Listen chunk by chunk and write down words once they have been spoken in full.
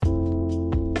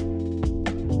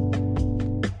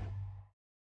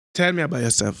Tell me about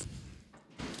yourself.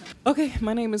 Okay,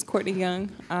 my name is Courtney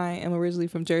Young. I am originally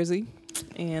from Jersey,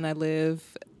 and I live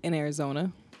in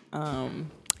Arizona.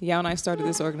 Yao and I started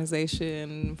this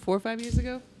organization 4 or 5 years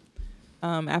ago.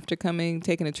 After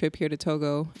taking a trip here to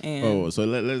Togo, and So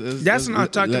let's That's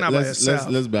not talking about yourself.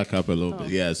 let's back up a little bit.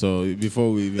 Yeah. So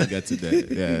before we even get to that,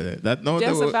 yeah,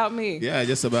 just about me. Yeah,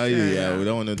 just about you. Yeah, Yeah, yeah. we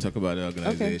don't want to talk about the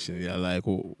organization. Okay. Yeah, like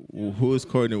who is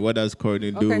Courtney? What does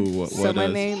Courtney do? Okay. So my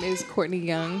name is Courtney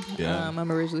Young. Yeah.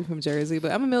 I'm originally from Jersey,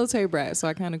 but I'm a military brat, so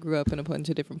I kind of grew up in a bunch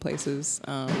of different places.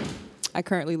 I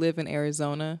currently live in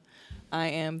Arizona. I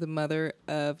am the mother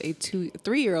of a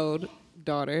 3-year-old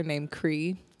daughter named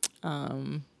Cree.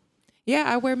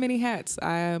 I wear many hats.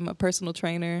 I'm a personal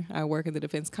trainer. I work in the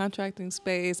defense contracting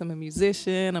space. I'm a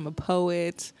musician. I'm a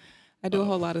poet. I do a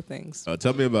whole lot of things.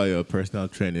 Tell me about your personal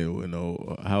training. You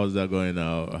know, how is that going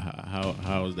now?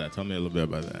 How is that? Tell me a little bit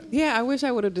about that. Yeah, I wish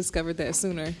I would have discovered that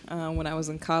sooner when I was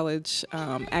in college.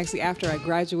 Actually, after I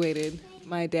graduated,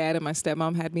 my dad and my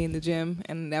stepmom had me in the gym,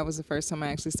 and that was the first time I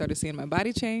actually started seeing my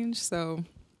body change. So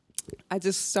I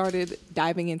just started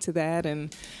diving into that,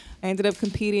 and I ended up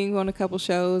competing on a couple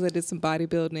shows. I did some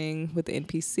bodybuilding with the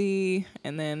NPC,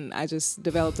 and then I just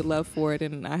developed a love for it,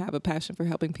 and I have a passion for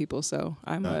helping people. So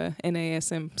I'm a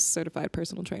NASM certified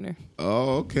personal trainer.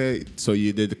 Oh, okay. So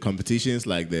you did the competitions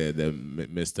like the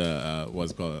Mr.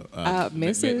 What's it called?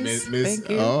 Mrs. Thank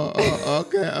you.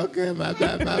 Okay. My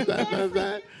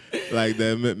bad. Like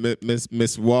the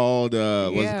Miss World,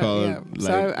 what's it called? Yeah. Like,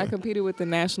 so I competed with the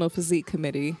National Physique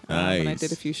Committee, and I Nice.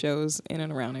 did a few shows in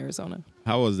and around Arizona.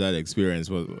 how was that experience?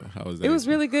 How was that? It was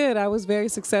really good. I was very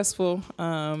successful.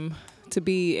 To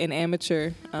be an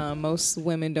amateur, most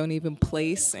women don't even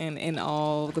place, and in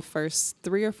all the first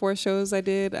 3 or 4 shows I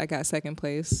did, I got second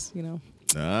place.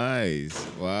 Nice.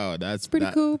 Wow, that's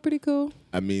Pretty cool.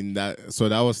 I mean that. So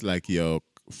that was like your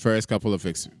first couple of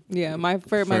Yeah, my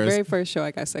very first show,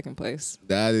 I got second place.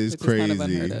 That is which crazy. is kind of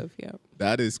unheard of. Yeah.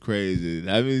 That is crazy.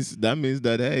 That means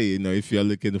that, hey, if you're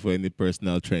looking for any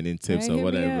personal training tips Hey, or hit me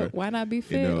whatever. up. Why not be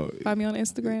fit? Find me on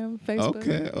Instagram,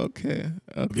 Facebook,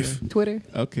 Okay. Twitter.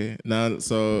 Okay. Now,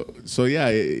 so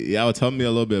yeah. Tell me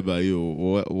a little bit about you.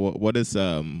 What is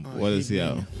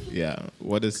Yao? Yeah.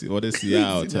 What is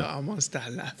Yao? I'm gonna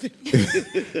start laughing.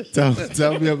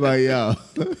 Tell me about Yao.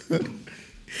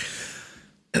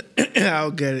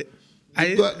 I'll get it.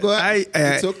 Go ahead.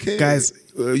 It's okay. Guys,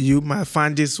 you might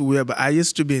find this weird, but I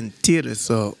used to be in theater,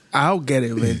 so I'll get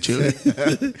it eventually.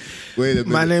 Wait a minute.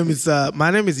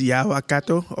 My name is Yao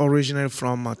Akato, originally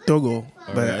from Togo,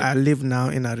 but right. I live now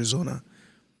in Arizona.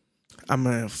 I'm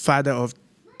a father of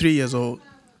 3 years old.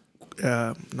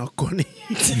 Not Connie.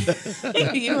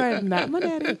 You are not my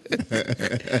daddy.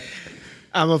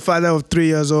 I'm a father of 3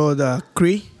 years old,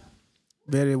 Cree.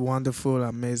 Very wonderful,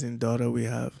 amazing daughter we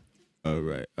have. All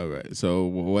right. So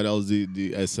what else do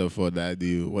you except for that?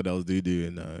 What else do you do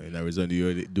in Arizona? Do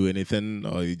you do anything,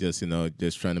 or you just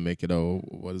just trying to make it all?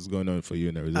 What is going on for you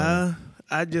in Arizona?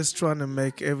 I just trying to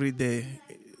make every day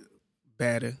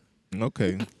better.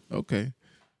 Okay.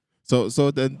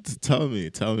 So then tell me.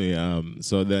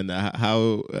 So then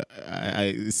how?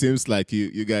 It seems like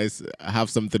you guys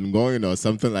have something going or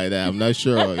something like that. I'm not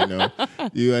sure.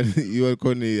 You and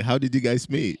Courtney. How did you guys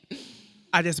meet?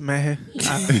 I just met her.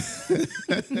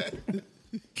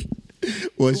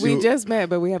 We just met,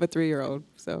 but we have a 3-year-old.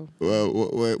 So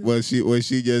was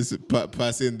she just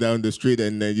passing down the street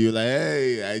and then you're like,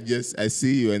 hey, I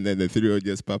see you, and then the 3-year-old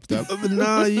just popped up?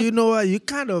 No, you know what? You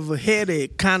kind of had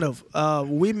it.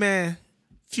 We met a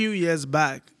few years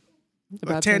back,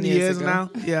 about 10 years ago. now.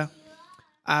 Yeah,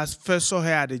 I first saw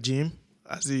her at the gym.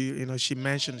 As she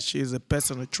mentioned, she's a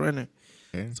personal trainer.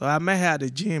 Okay. So I met her at the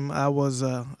gym. I was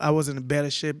in better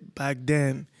shape back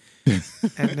then,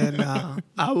 and then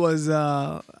I was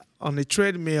on the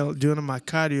treadmill doing my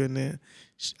cardio, and then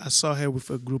I saw her with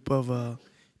a group of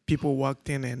people walked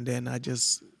in, and then I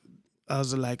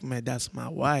was like, man, that's my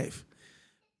wife.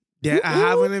 Then I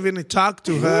haven't even talked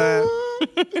to her.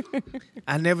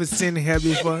 I never seen her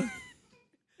before.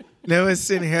 Never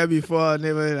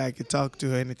talked to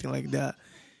her, anything like that.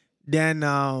 Then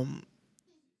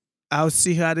I'll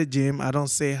see her at the gym. I don't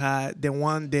say hi. Then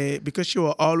one day, because she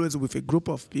was always with a group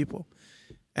of people,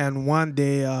 and one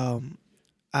day I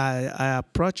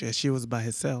approached her. She was by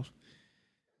herself,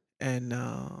 and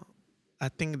I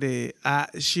think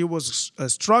she was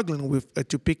struggling with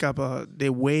to pick up the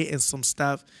weight and some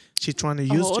stuff she trying to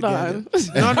use together.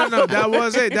 No, that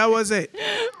was it.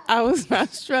 I was not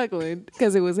struggling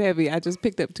because it was heavy. I just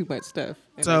picked up too much stuff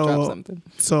and I dropped something.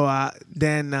 So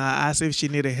then I asked if she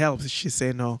needed help. She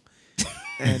said no.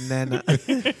 And then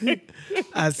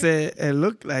I said, it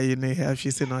looked like you need help.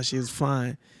 She said, no, she's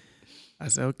fine. I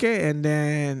said, okay. And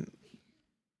then,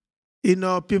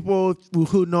 people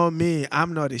who know me,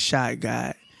 I'm not a shy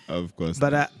guy. Of course.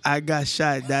 But I got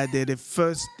shy that day. The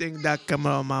first thing that came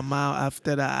out of my mouth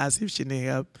after that, I asked if she need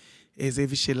help, is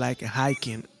if she like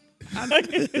hiking.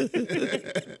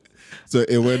 So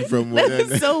it went from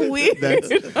That's so weird.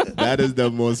 that is the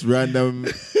most random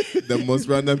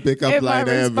pickup And my line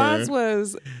ever. response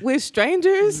was, with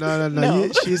strangers?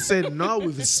 No. She said no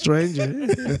with a stranger.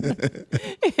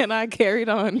 And I carried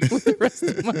on with the rest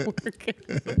of my work.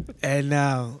 And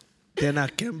then I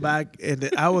came back, and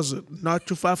I was not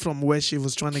too far from where she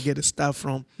was trying to get the stuff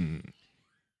from.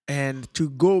 And to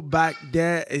go back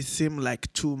there, it seemed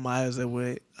like 2 miles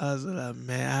away. I was like,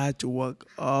 man, I had to walk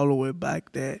all the way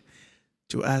back there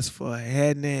to ask for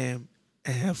her name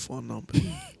and her phone number.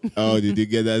 Oh, did you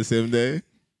get that same day?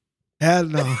 Hell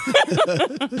no.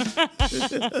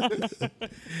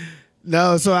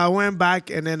 No, so I went back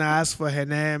and then I asked for her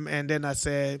name, and then I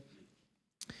said,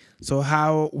 so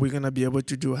how we going to be able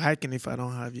to do hiking if I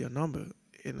don't have your number?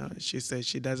 She said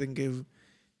she doesn't give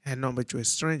her number to a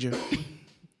stranger.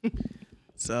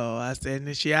 So I said,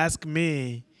 and she asked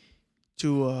me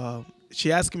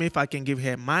if I can give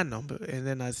her my number. And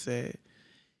then I said,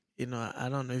 I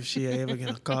don't know if she ever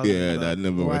going to call me. Yeah, that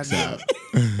never works not? out.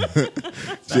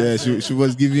 Yeah, she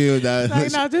was giving you that.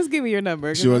 Like, no, just give me your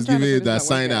number. She was giving you that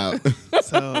sign out.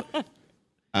 So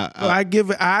I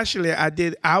did.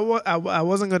 I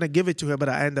wasn't going to give it to her, but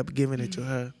I ended up giving it to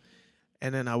her.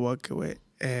 And then I walked away.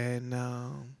 And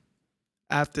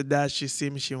after that, she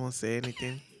see me, she won't say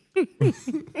anything.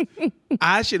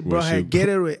 I actually brought her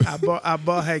Gatorade. I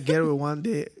bought her Gatorade one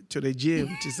day to the gym.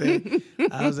 She said,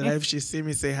 I was like, if she see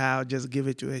me say hi, I'll just give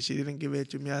it to her. She didn't give it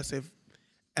to me. I said,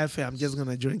 F it, I'm just going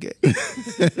to drink it.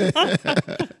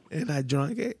 And I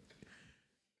drank it.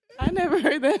 I never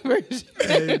heard that version.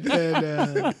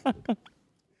 And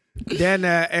then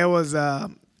it was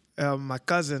my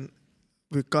cousin.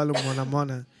 We call him Mona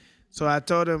Mona. So I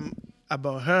told him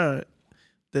about her,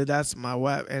 that's my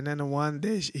wife. And then one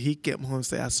day he came home and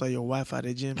said, I saw your wife at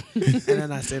the gym. And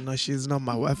then I said, no, she's not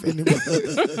my wife anymore.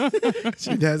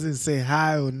 She doesn't say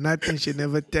hi or nothing. She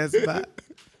never texts back.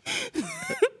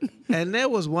 And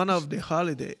that was one of the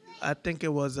holiday. I think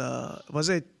it was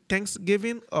it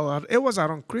Thanksgiving, or it was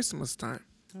around Christmas time.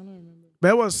 I don't remember.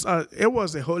 But it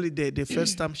was a holiday. The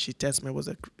first time she texted me was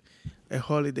a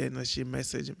holiday, and she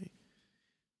messaged me.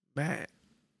 Man,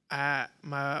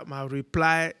 my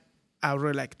reply, I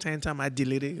wrote like 10 times. I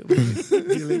deleted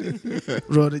it.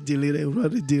 Wrote it,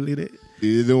 deleted.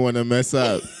 You didn't want to mess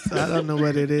up. So I don't know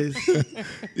what it is.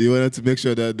 You wanted to make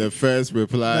sure that the first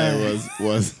reply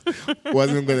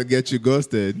wasn't going to get you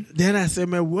ghosted. Then I said,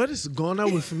 man, what is going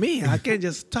on with me? I can't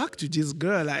just talk to this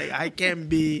girl. Like, I can't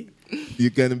be. You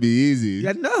can't be easy.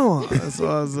 Yeah, no. So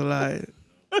I was like,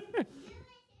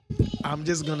 I'm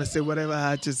just going to say whatever I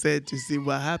had to say to see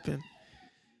what happened.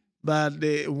 But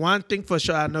the one thing for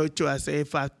sure I know too, I say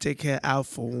if I take her out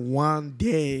for one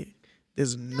day,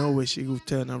 there's no way she will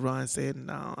turn around and say,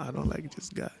 no, I don't like this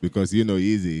guy. Because you know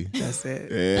easy. That's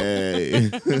it.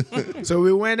 Hey. So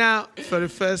we went out for the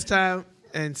first time,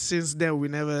 and since then we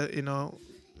never, That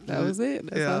was it.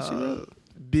 That's all she wrote.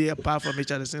 Be apart from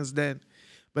each other since then.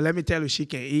 But let me tell you, she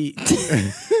can eat.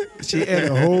 She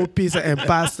ate a whole piece of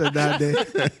impasta that day.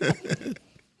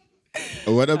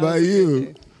 What about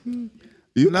you?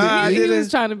 He was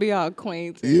trying to be all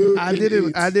quaint. I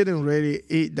didn't really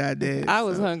eat that day. I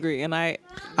was hungry, and I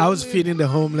was feeding the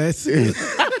homeless.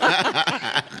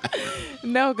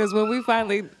 No, because when we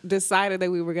finally decided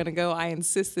that we were gonna go, I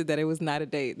insisted that it was not a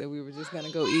date, that we were just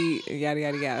gonna go eat and yada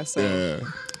yada yada. So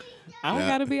I don't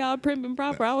gotta be all prim and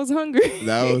proper. I was hungry.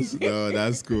 That's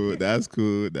cool.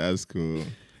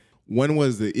 When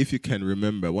was if you can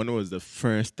remember, when was the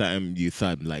first time you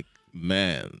thought like,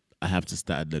 man, I have to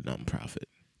start the nonprofit?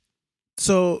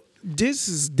 So this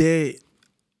is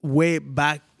way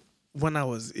back when I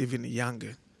was even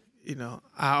younger.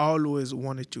 I always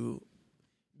wanted to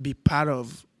be part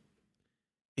of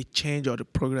a change or the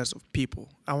progress of people.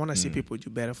 I want to see people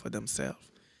do better for themselves.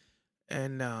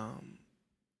 And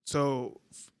so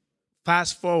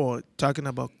fast forward, talking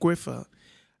about QEWFA,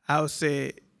 I would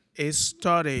say it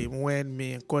started when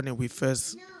me and Connie,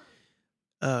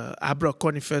 I brought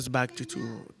Connie first back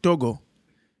to Togo.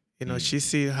 She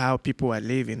see how people are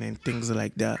living and things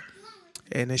like that.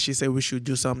 And then she said we should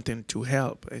do something to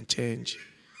help and change.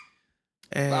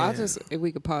 And if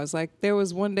we could pause. Like, there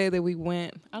was one day that we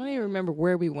went, I don't even remember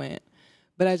where we went,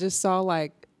 but I just saw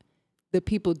like the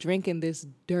people drinking this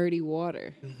dirty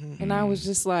water. Mm-hmm. And I was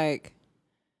just like,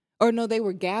 or no, they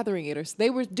were gathering it, or they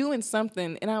were doing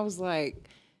something. And I was like,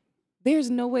 there's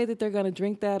no way that they're gonna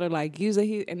drink that or like use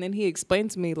it. And then he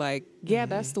explained to me like, yeah,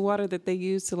 that's the water that they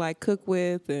use to like cook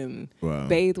with and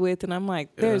bathe with. And I'm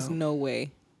like, there's no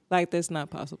way, like that's not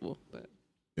possible. But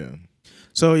Yeah.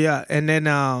 So yeah, and then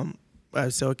I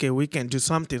said, okay, we can do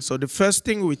something. So the first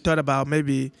thing we thought about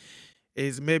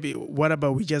is what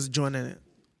about we just join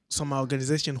some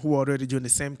organization who are already doing the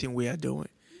same thing we are doing,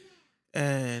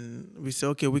 and we said,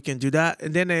 okay, we can do that.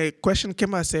 And then a question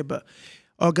came. I said, but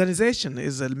organization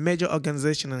is a major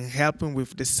organization and helping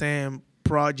with the same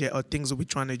project or things we're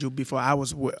trying to do before I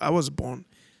was born.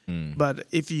 But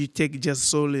if you take just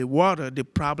solely water, the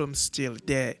problem's still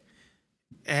there,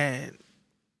 and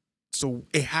so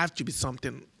it has to be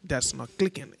something that's not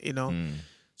clicking,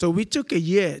 So we took a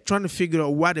year trying to figure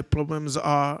out what the problems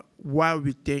are, what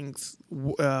we think,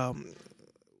 what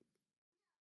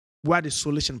the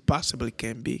solution possibly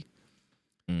can be.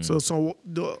 So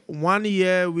the 1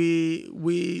 year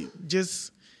we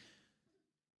just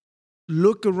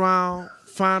look around,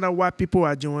 find out what people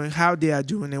are doing, how they are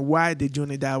doing it, why they're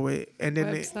doing it that way, and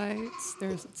then websites,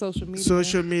 there's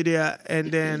social media, and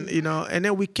then and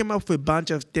then we came up with a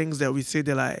bunch of things that we said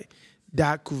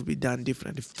that could be done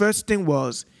different. The first thing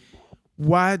was,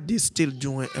 why they still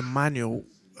doing a manual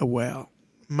water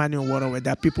well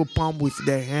that people pump with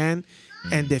their hand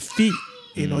and their feet.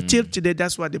 Till today,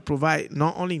 that's what they provide.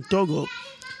 Not only in Togo,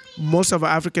 most of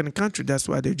our African countries, that's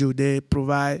what they do. They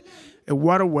provide a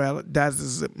water well that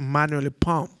is manually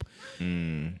pumped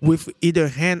with either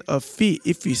hand or feet.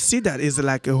 If you see that, it's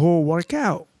like a whole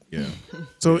workout. Yeah.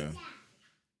 So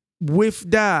with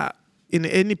that, in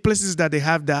any places that they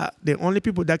have that, the only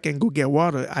people that can go get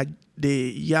water are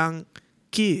the young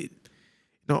kid.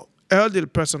 Elderly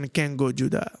person can't go do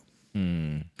that.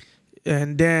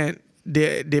 And then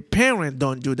the parents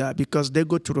don't do that because they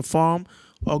go to the farm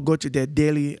or go to their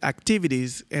daily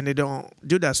activities and they don't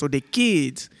do that. So the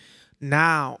kids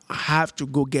now have to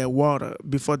go get water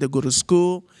before they go to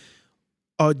school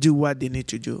or do what they need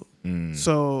to do.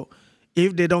 So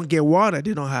if they don't get water,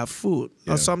 they don't have food.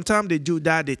 Or sometimes they do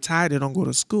that, they tired, they don't go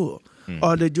to school.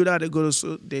 Or they do that, they go to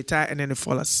school, they tired, and then they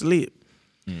fall asleep.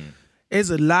 There's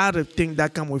a lot of things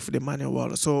that come with the manual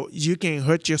water. So you can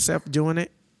hurt yourself doing it.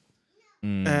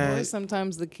 Or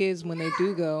sometimes the kids, when they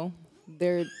do go,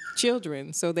 they're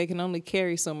children, so they can only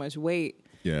carry so much weight.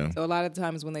 Yeah. So a lot of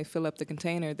times when they fill up the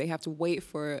container, they have to wait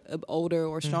for an older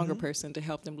or stronger person to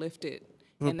help them lift it.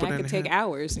 And that could take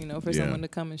hours, for someone to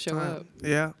come and show up.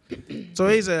 Yeah. So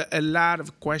there's a lot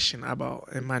of question about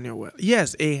a manual well.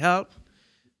 Yes, it helps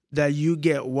that you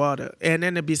get water. And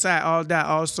then beside all that,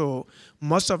 also,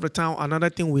 most of the time, another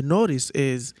thing we notice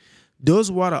is those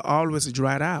water always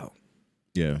dried out.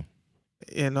 Yeah.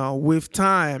 With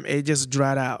time, it just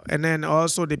dried out. And then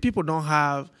also the people don't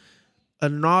have a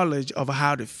knowledge of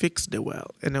how to fix the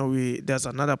well. And then there's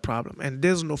another problem. And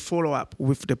there's no follow-up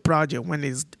with the project when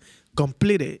it's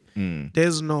completed.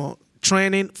 There's no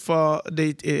training for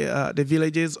the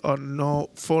villages or no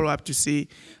follow-up to see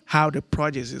how the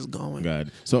project is going.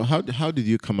 God. So how did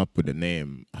you come up with the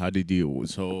name? How did you?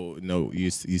 So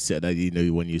you said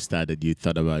that when you started, you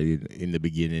thought about it in the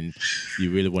beginning.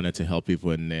 You really wanted to help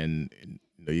people, and then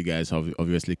you guys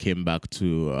obviously came back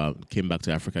to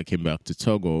Africa, came back to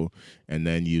Togo, and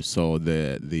then you saw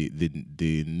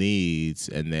the needs,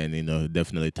 and then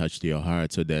definitely touched your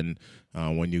heart. So then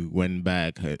when you went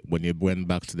back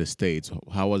to the States,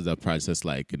 how was that process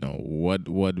like?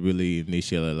 What really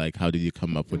initially, like, how did you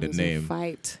come up with the name? A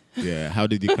fight. Yeah, how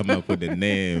did you come up with the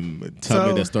name? Tell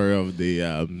me the story of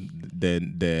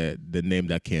the name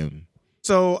that came.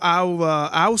 So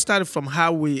I started from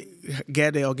how we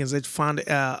get the organization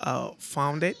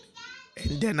founded,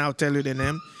 and then I'll tell you the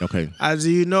name. Okay. As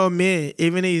you know me,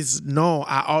 even if it's no,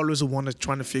 I always want to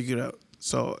try to figure it out.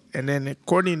 So, and then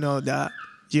Courtney know that,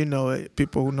 it,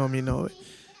 people who know me know it.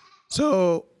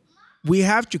 So we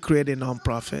have to create a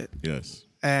nonprofit. Yes.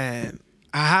 And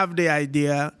I have the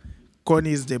idea,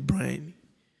 Courtney is the brain.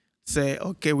 Say,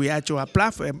 okay, we have to apply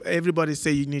for it. Everybody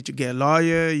say you need to get a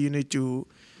lawyer, you need to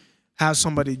have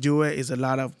somebody do it. It's a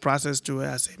lot of process to it.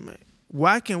 I say, man,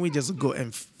 why can't we just go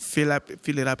and fill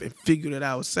it up and figure it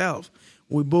out ourselves?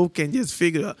 We both can just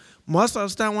figure it out. Most of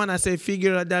the time when I say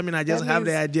figure it out, that means I just have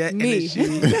the idea. Me.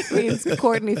 Means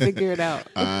Courtney figure it out.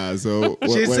 So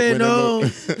she said no.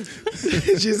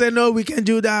 She said no, we can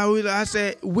do that. I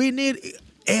said, it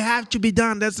have to be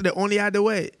done. That's the only other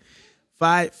way.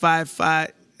 Fight.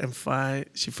 And fine,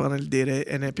 she finally did it,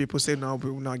 and then people say no,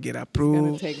 we will not get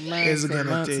approved. It's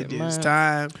gonna take this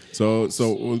time. So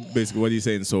basically, what are you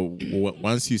saying? So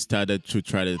once you started to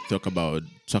try to talk about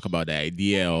the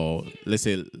idea, or let's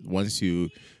say once you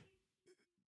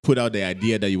put out the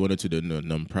idea that you wanted to do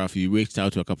non-profit, you reached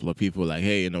out to a couple of people like,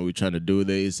 hey, we're trying to do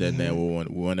this, and then we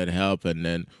wanted help. And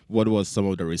then what was some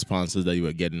of the responses that you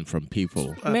were getting from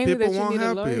people? Mainly people that you won't need a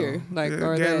help lawyer, you. like, Yeah,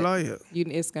 or get a that lawyer.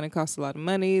 it's going to cost a lot of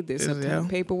money. There's some kind of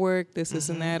paperwork, this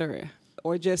and that,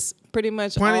 or just pretty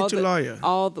much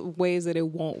all the ways that it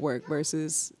won't work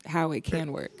versus how it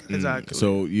can work. Exactly.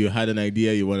 So you had an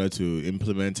idea, you wanted to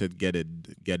implement it, get it,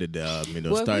 Well, started.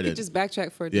 if we could just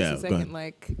backtrack for just a second,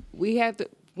 like we had to.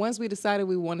 Once we decided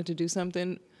we wanted to do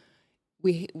something,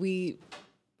 we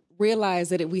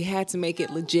realized that we had to make it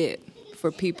legit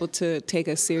for people to take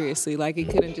us seriously. Like it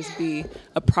couldn't just be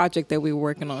a project that we were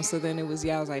working on. So then it was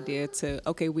Yao's idea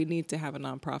we need to have a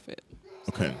nonprofit.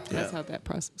 Okay. That's how that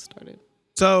process started.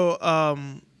 So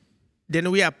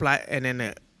then we applied, and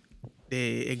then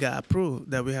it got approved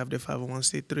that we have the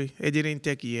 501c3. It didn't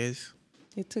take years.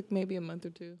 It took maybe a month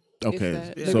or two.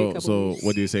 Okay. So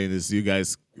what you're saying is you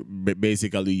guys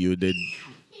basically you did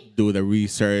do the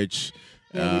research.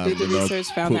 Yeah, we did the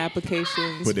research, found the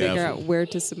applications, figure out where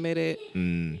to submit it.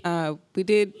 We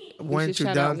did. Went to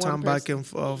downtown back and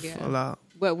forth a lot.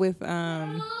 But with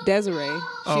Desiree,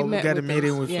 she met we got with a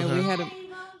meeting us. with her. We had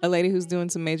a lady who's doing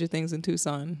some major things in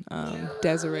Tucson,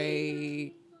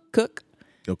 Desiree Cook.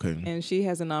 Okay. And she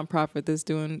has a nonprofit that's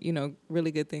doing, really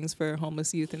good things for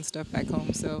homeless youth and stuff back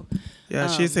home. So yeah,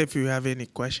 she said if you have any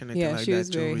question, anything like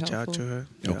that, to reach out to her.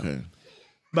 Yeah. Okay.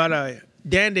 But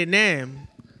then the name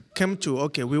came to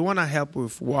we want to help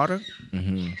with water,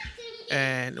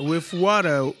 and with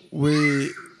water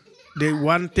the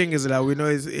one thing is that we know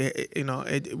is we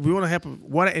want to help with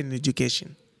water and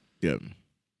education. Yeah.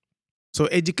 So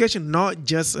education, not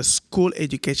just a school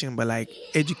education, but like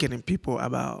educating people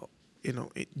about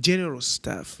general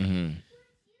stuff.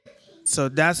 So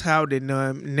that's how the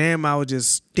name. I was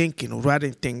just thinking,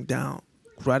 writing things down,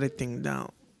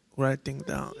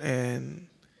 and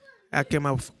I came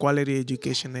up with quality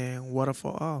education and water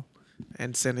for all,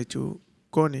 and sent it to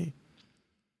Connie.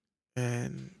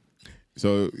 And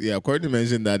so Courtney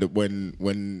mentioned that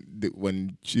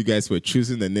when you guys were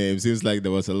choosing the name, seems like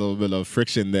there was a little bit of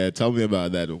friction there. Tell me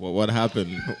about that. What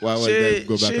happened? Why was that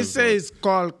go back? She says it's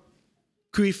called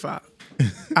QEWFA.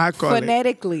 I call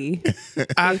phonetically,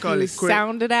 I call it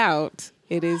sound it out.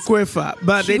 It is QEWFA.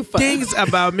 But the things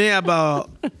about me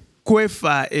about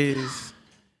QEWFA is,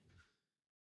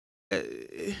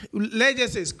 let's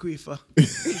just say it's QEWFA.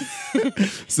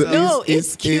 So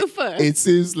it's QEWFA. It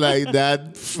seems like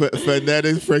that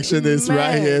phonetic friction is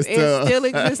right here still. It still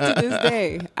exists to this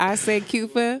day. I say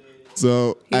QEWFA.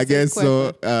 So I guess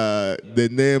the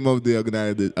name of the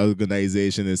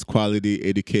organization is Quality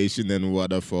Education and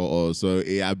Water for All. So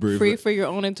it free for your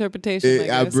own interpretation. It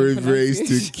abbreviates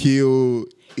to QEWFA.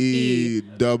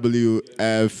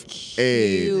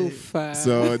 QEWFA.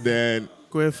 So then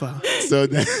QEWFA. So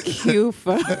then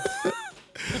QEWFA.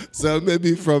 So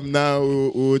maybe from now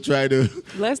we'll try to.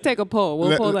 Let's take a poll.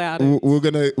 We'll pull it out. We're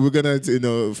gonna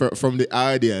from the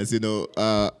audience,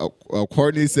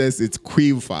 Courtney says it's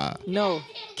QEWFA. No,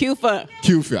 QEWFA.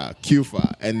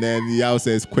 QEWFA, and then Yao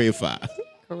says QEWFA.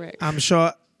 Correct. I'm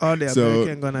sure all the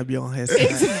American gonna be on his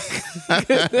side.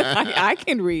 I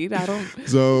can read. I don't.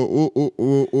 So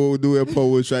we'll do a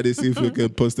poll. We'll try to see if we can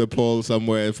post a poll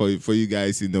somewhere for you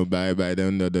guys. By the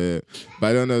end of this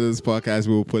podcast,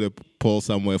 we'll put a poll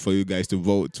somewhere for you guys to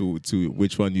vote to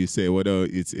which one you say, whether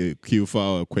it's a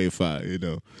QEWFA or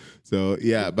QEWFA. So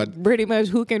yeah, but pretty much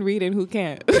who can read and who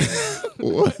can't.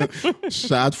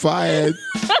 Shot fired.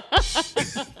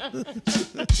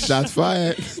 Shot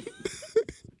fired.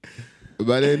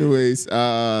 But anyways,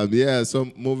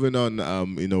 so moving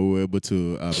on, we were able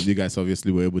to, you guys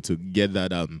obviously were able to get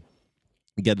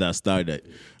that started.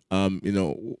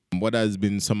 What has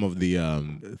been some of the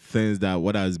things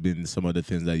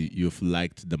that you've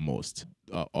liked the most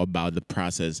about the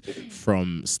process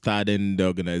from starting the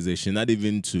organization, not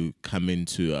even to come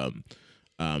into,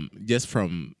 just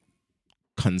from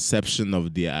conception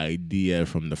of the idea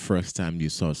from the first time you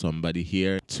saw somebody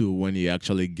here to when you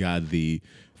actually got the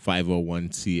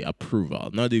 501c approval,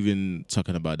 not even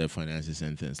talking about the finances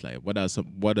and things like what are some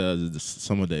of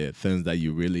the things that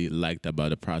you really liked about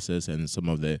the process, and some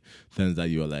of the things that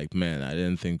you were like, man, I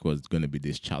didn't think was going to be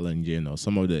this challenging, or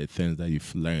some of the things that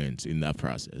you've learned in that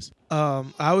process?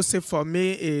 I would say for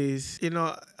me is,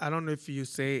 I don't know if you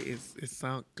say it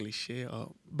sounds cliche,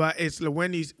 but it's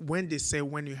when they say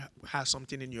when you have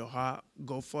something in your heart,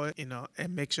 go for it,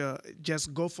 and make sure,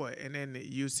 just go for it, and then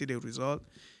you see the result.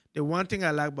 The one thing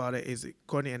I like about it is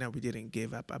Connie and I, we didn't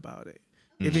give up about it.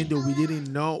 Even though we didn't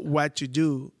know what to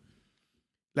do,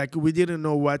 we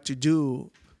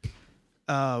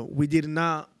did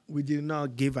not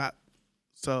give up.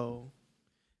 So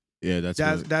Yeah,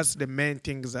 That's the main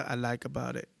things that I like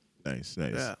about it. nice,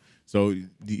 nice. Yeah. So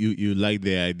you like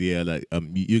the idea, like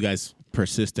you guys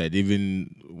persisted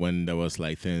even when there was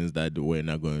like things that were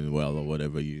not going well or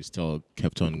whatever. You still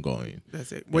kept on going.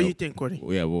 That's it. What do you think, Courtney?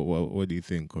 Yeah. What do you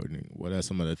think, Courtney? What are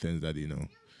some of the things that you know?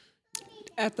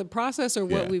 At the process or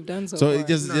what Yeah. we've done so So far? it's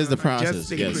just the no, process. just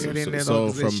the Yes. creating that So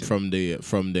organization.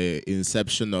 from the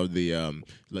inception of the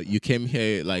like you came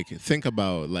here, like think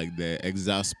about like the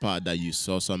exhaust part that you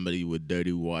saw somebody with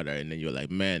dirty water and then you're like,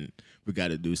 man, we got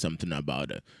to do something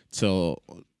about it. So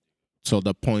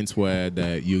the points where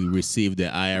you receive the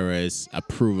IRS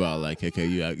approval, like okay,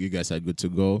 you guys are good to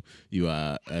go. You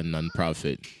are a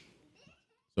nonprofit.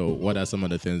 So what are some of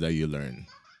the things that you learned?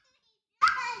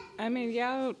 I mean,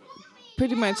 y'all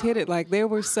pretty much hit it. Like they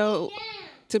were so,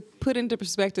 to put into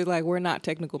perspective, like we're not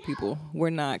technical people.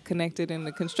 We're not connected in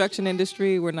the construction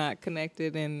industry. We're not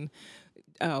connected in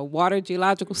water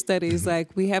geological studies.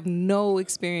 Like we have no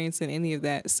experience in any of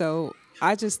that. So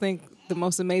I just think the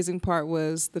most amazing part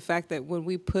was the fact that when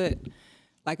we put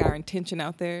like our intention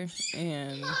out there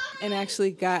and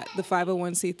actually got the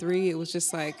 501c3, it was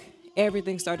just like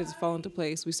everything started to fall into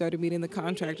place. We started meeting the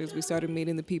contractors. We started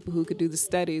meeting the people who could do the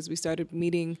studies. We started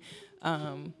meeting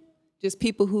just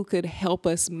people who could help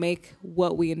us make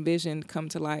what we envisioned come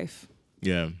to life.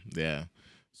 Yeah, yeah.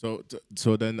 So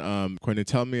then, Courtney,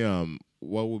 tell me,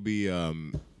 what would be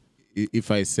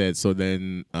if I said so?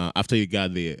 Then after you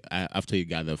got the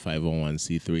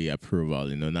 501c3 approval,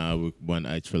 now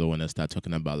I actually want to start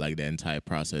talking about like the entire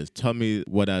process. Tell me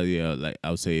what are the like I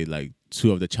would say like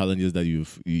two of the challenges that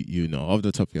you know off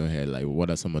the top of your head. Like what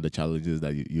are some of the challenges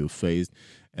that you faced,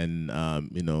 and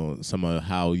some of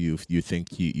how you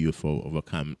think you've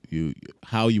overcome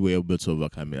how you were able to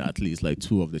overcome it. At least like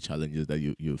two of the challenges that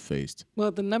you faced.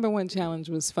 Well, the number one challenge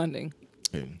was funding.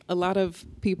 Okay. A lot of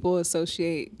people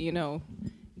associate,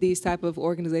 these type of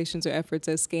organizations or efforts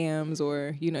as scams,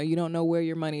 or, you don't know where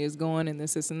your money is going and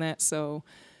this and that. So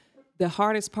the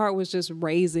hardest part was just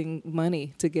raising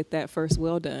money to get that first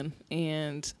well done.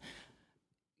 And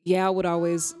yeah, I would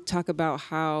always talk about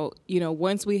how,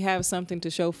 once we have something to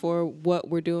show for what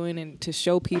we're doing and to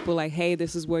show people like, hey,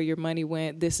 this is where your money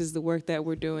went. This is the work that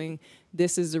we're doing.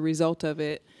 This is the result of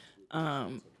it.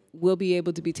 We'll be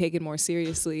able to be taken more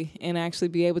seriously and actually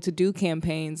be able to do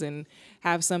campaigns and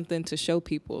have something to show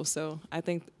people. So I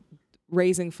think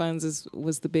raising funds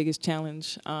was the biggest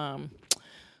challenge. What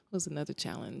was another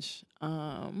challenge?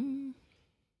 Yeah,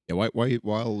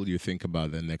 while you think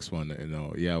about the next one,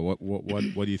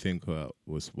 what do you think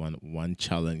was one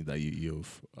challenge that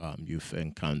you've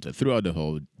encountered throughout the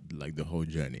whole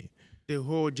journey? The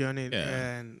whole journey,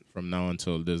 Yeah. and From now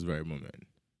until this very moment.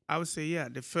 I would say, yeah,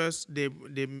 the first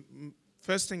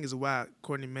thing is what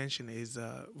Courtney mentioned is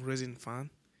raising fund.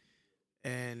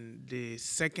 And the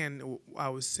second, I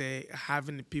would say,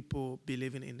 having the people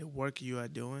believing in the work you are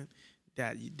doing,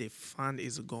 that the fund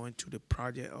is going to the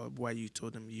project or what you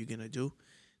told them you're going to do.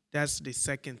 That's the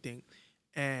second thing.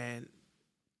 And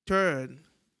third,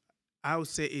 I would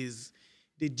say is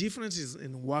the difference is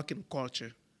in working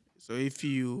culture. So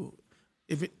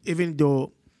even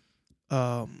though,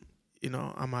 I'm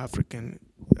African,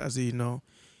 as you know,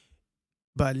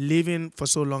 but living for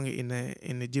so long in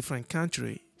a different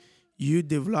country, you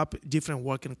develop different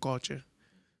working culture.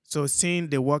 So seeing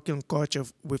the working culture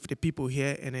with the people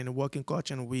here and then the working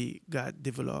culture we got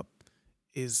developed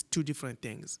is two different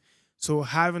things. So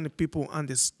having the people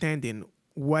understanding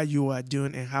what you are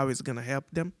doing and how it's gonna help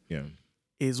them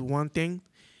is one thing.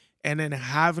 And then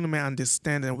having them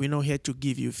understand that we're not here to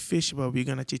give you fish, but we're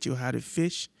gonna teach you how to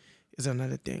fish is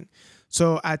another thing.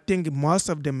 So I think most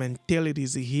of the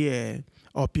mentalities here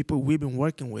or people we've been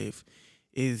working with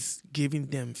is giving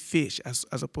them fish as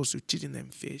opposed to teaching them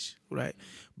fish, right?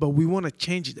 But we want to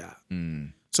change that.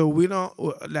 So we don't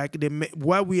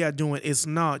what we are doing is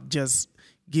not just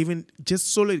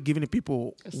solely giving the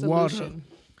people water.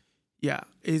 Yeah,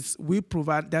 we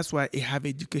provide. That's why it have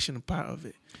education part of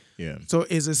it. Yeah. So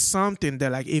it's something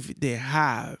that like if they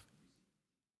have,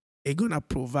 it's gonna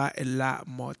provide a lot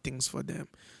more things for them.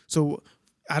 So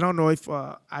I don't know if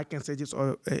I can say this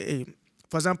or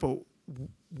for example.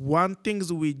 One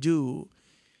things we do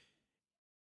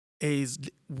is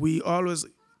we always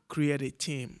create a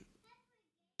team.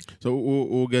 So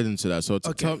we'll get into that. So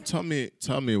Okay. tell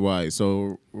me why.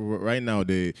 So right now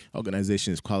the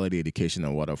organization is Quality Education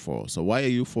and Waterfall. So why are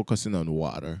you focusing on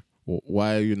water?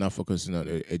 Why are you not focusing on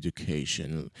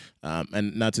education?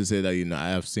 And not to say that I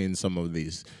have seen some of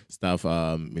these stuff.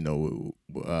 I've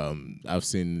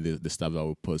seen the stuff that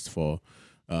we post for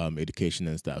education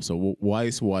and stuff. So why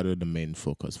is water the main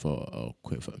focus for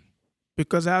QEWFA?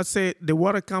 Because I'll say the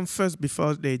water comes first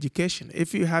before the education.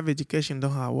 If you have education,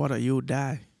 don't have water, you'll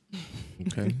die.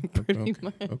 Okay. Pretty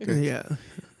much. Okay. Yeah.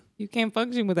 You can't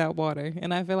function without water.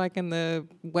 And I feel like in the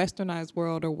westernized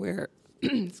world, or where,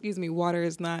 excuse me, water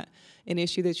is not an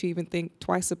issue that you even think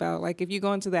twice about. Like if you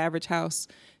go into the average house,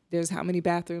 there's how many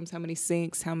bathrooms, how many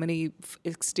sinks, how many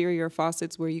exterior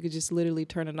faucets where you could just literally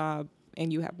turn a knob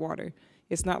and you have water.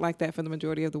 It's not like that for the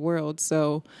majority of the world.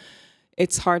 So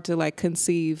it's hard to like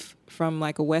conceive from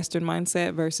like a Western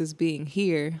mindset versus being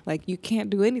here. Like you can't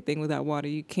do anything without water.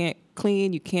 You can't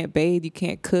clean, you can't bathe, you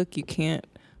can't cook, you can't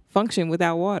function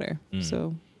without water.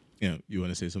 So Yeah, you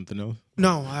want to say something else?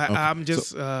 No, Okay. I'm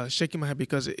just shaking my head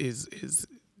because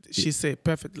she said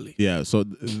perfectly. Yeah, so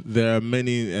there are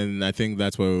many, and I think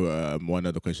that's where one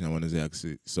other question I want to ask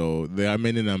you. So there are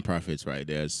many nonprofits, right?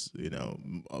 There's,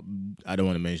 I don't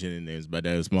want to mention any names, but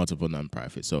there's multiple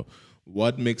nonprofits. So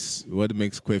what makes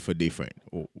QEWFA different?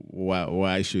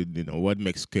 Why should, what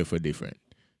makes QEWFA different?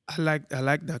 I like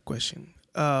that question.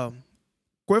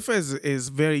 QEWFA is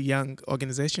very young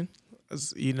organization,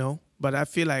 as you know, but I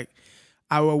feel like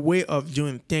our way of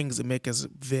doing things make us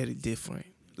very different.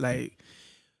 Like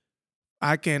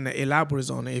I can elaborate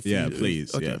on it.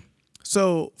 Please. Okay. Yeah.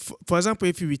 So, for example,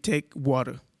 if we take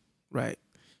water, right,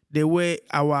 the way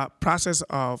our process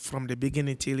of from the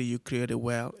beginning till you create a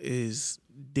well is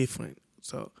different.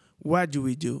 So, what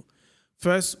do?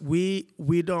 First, we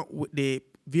don't the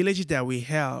villages that we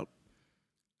help.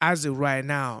 As of right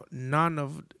now,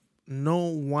 no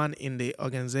one in the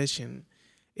organization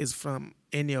is from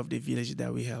any of the villages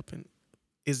that we're helping.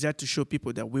 It's just to show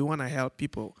people that we want to help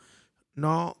people,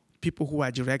 not people who are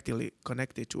directly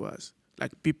connected to us.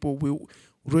 Like people, we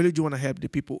really do want to help the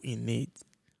people in need,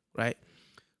 right?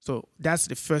 So that's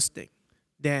the first thing.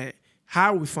 Then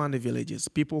how we find the villages,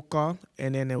 people call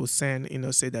and then they will send,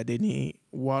 say that they need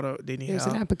water, they need there's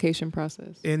help. an application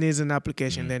process. And there's an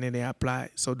application, then they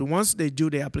apply. So once they do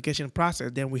the application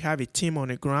process, then we have a team on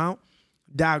the ground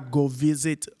that go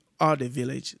visit all the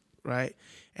village, right?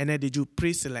 And then they do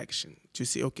pre-selection to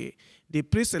see, okay, the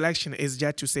pre-selection is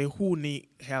just to say who need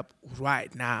help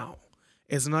right now.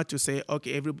 It's not to say,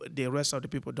 okay, the rest of the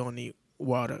people don't need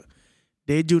water.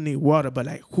 They do need water, but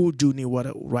like who do need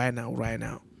water right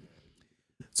now?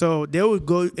 So they will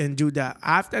go and do that.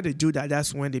 After they do that,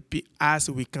 that's when us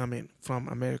we come in from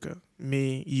America.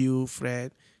 Me, you,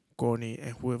 Fred, Courtney,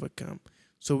 and whoever come.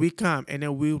 So we come and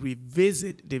then we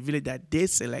revisit the village that they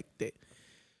selected.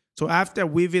 So after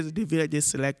we visit the village they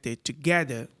selected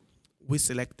together, we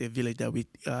select the village that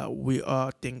we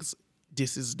all think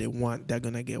this is the one that's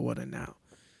gonna get water now.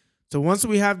 So once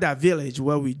we have that village,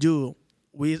 what we do,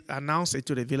 we announce it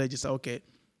to the villagers. Okay,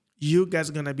 you guys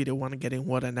are gonna be the one getting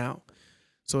water now.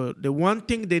 So the one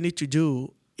thing they need to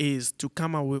do is to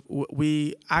come up with.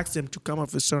 We ask them to come up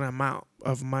with a certain amount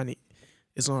of money.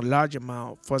 It's not a large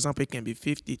amount. For example, it can be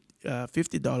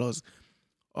 $50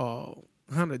 or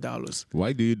 $100.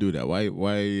 Why do you do that? Why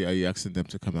are you asking them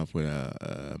to come up with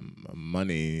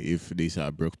money if these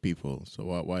are broke people? So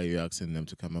why are you asking them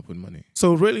to come up with money?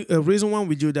 So really, the reason why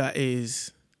we do that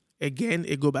is, again,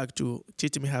 it go back to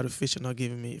teaching me how to fish and not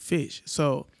giving me fish.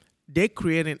 So they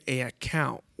created an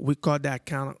account. We call that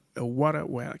account a water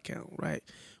well account, right?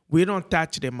 We don't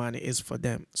touch the money. It's for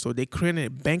them. So they created a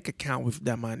bank account with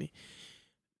that money.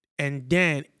 And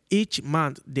then each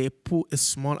month, they put a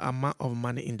small amount of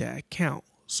money in the account.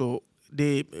 So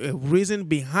the reason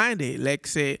behind it, like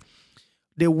say,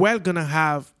 the well gonna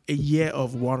have a year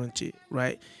of warranty,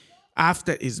 right?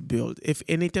 After it's built. If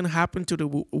anything happened to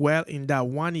the well in that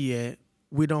 1 year,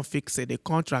 we don't fix it. The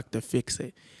contractor fix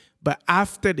it. But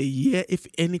after the year, if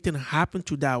anything happened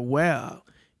to that well,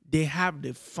 they have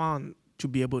the fund to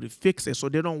be able to fix it. So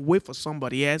they don't wait for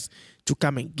somebody else to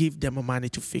come and give them money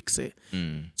to fix it.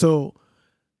 So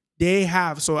they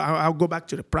have, so I'll go back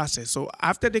to the process. So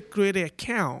after they create an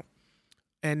account,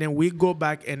 and then we go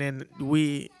back and then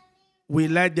we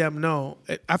let them know,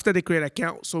 after they create an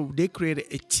account, so they created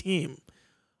a team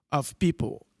of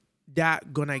people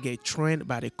that gonna get trained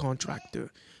by the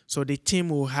contractor. So the team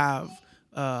will have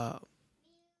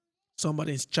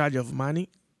somebody in charge of money,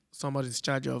 somebody in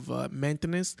charge of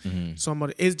maintenance,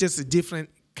 somebody, it's just a different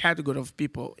category of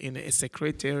people, a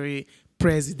secretary,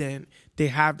 president, they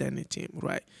have that in the team,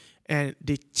 right? And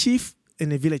the chief in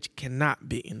the village cannot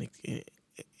be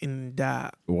in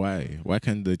that. Why? Why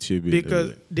can't the chief be?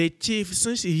 Because the chief,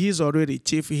 since he's already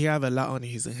chief, he have a lot on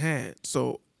his hand.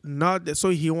 So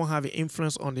he won't have an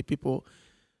influence on the people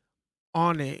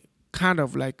on a kind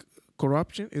of like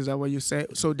corruption. Is that what you say?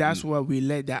 So that's why we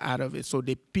let that out of it. So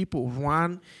the people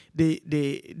run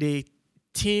the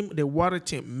team, the water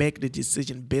team make the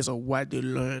decision based on what they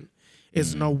learn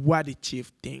It's not what the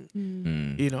chief think.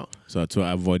 You know. So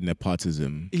to avoid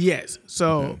nepotism. Yes.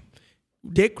 So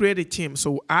they create a team.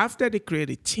 So after they create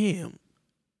a team,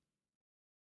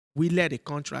 we let the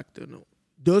contractor know.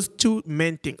 Those two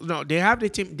main things. No, they have the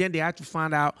team, then they have to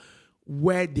find out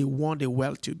where they want the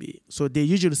well to be. So they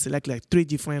usually select like 3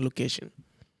 different locations,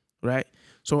 right?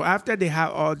 So after they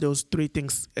have all those 3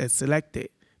 things selected,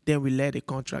 then we let the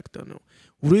contractor know.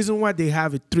 Reason why they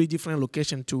have 3 different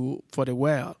locations for the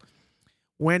well,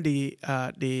 when the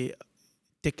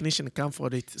technician come for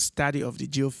the study of the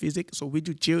geophysics, so we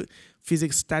do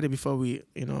geophysics study before we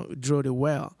drill the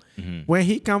well. When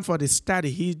he come for the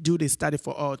study, he do the study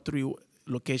for all 3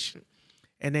 locations,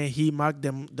 and then he mark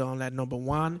them down like number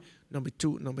 1, number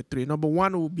 2, number 3. Number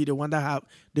 1 will be the one that have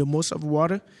the most of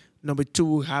water. Number 2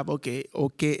 will have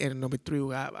okay, and number 3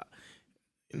 will have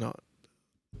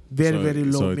very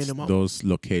low so it's minimum. Those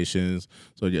locations.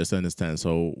 So just understand.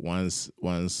 So once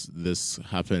this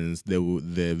happens,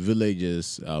 the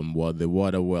villages, the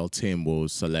water well team will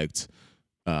select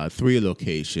 3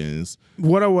 locations.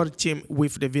 Water team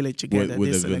with the village together.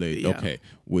 With the village, yeah. Okay.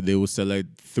 They will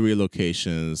select 3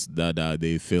 locations that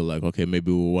they feel like, okay,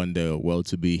 maybe we want the well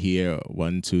to be here,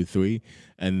 1, 2, 3,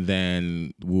 and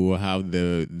then we will have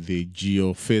the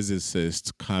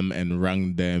geophysicist come and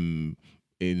rank them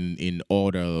in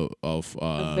order of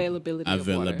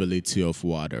availability of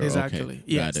water. Exactly. Okay.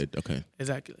 Yes. Got it. Okay.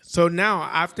 Exactly. So now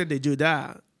after they do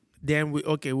that, then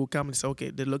we'll come and say,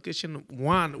 okay, the location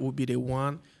 1 will be the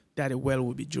one that the well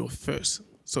will be drilled first.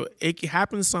 So it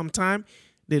happens sometime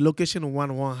the location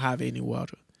 1 won't have any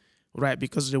water, right?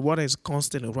 Because the water is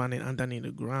constantly running underneath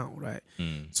the ground, right?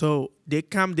 So they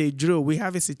drill. We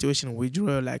have a situation, we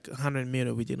drill like 100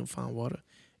 meters, we didn't find water.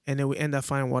 And then we end up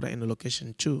finding water in the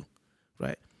location 2.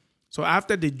 Right. So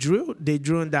after they drill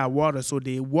in that water. So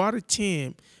the water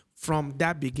team from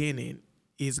that beginning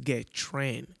get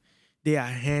trained. They are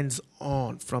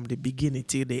hands-on from the beginning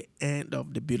till the end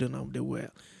of the building of the well.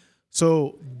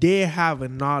 So they have a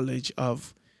knowledge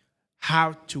of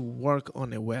how to work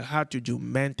on a well, how to do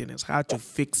maintenance, how to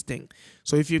fix things.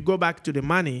 So if you go back to the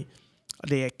money,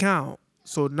 the account,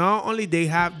 so not only they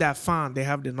have that fund, they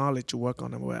have the knowledge to work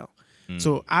on a well.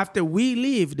 So after we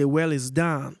leave, the well is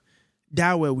done.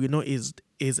 That way we know is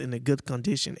in a good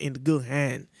condition, in good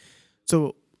hand.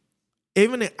 So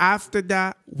even after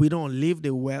that, we don't leave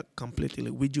the well completely.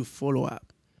 We do follow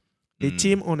up. The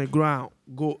team on the ground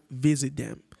go visit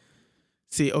them.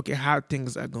 See, okay, how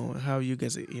things are going. How you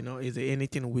guys, is there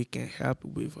anything we can help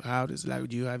with? How does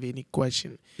do you have any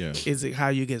question? Yeah. Is it how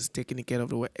you guys taking care of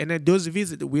the well? And then those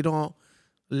visits, we don't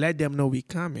let them know we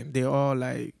coming. They're all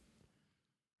like,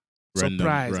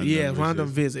 surprise, random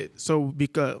visit. So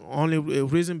because only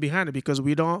reason behind it, because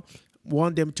we don't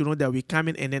want them to know that we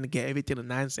coming and then get everything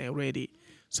nice and ready.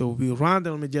 So we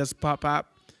randomly just pop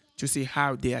up to see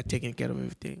how they are taking care of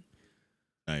everything.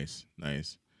 Nice.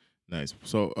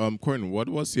 So, Courtney, what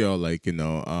was your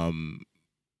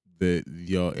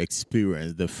your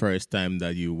experience the first time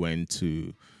that you went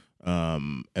to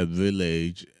a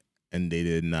village and they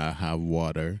did not have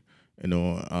water?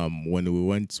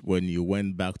 When you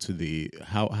went back to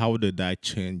how did that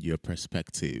change your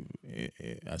perspective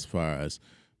as far as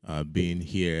being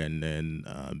here and then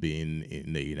being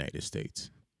in the United States?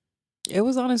 It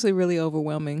was honestly really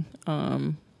overwhelming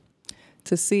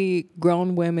to see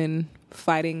grown women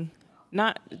fighting.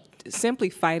 Not simply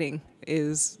fighting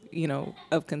is,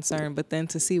 of concern, but then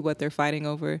to see what they're fighting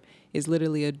over is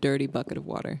literally a dirty bucket of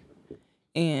water.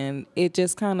 And it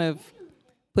just kind of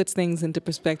puts things into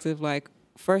perspective, like,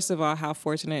 first of all, how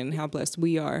fortunate and how blessed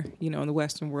we are, in the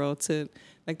Western world to,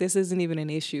 this isn't even an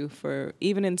issue for,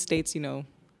 even in states, we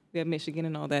have Michigan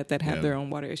and all that have their own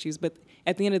water issues. But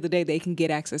at the end of the day, they can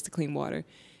get access to clean water.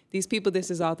 These people, this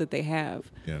is all that they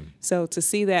have. Yeah. So to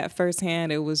see that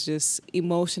firsthand, it was just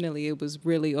emotionally, it was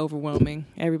really overwhelming.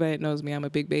 Everybody that knows me, I'm a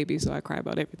big baby, so I cry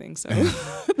about everything. So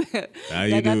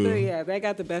that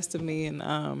got the best of me,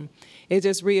 and it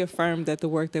just reaffirmed that the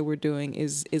work that we're doing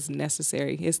is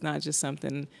necessary. It's not just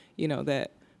something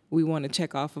that we want to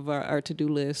check off of our to-do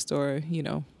list or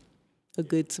a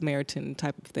good Samaritan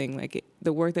type of thing.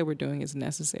 The work that we're doing is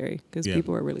necessary because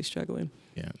people are really struggling.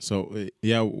 Yeah. So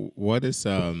what is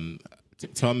tell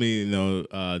me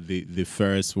the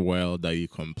first well that you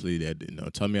completed.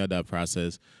 Tell me about that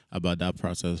process.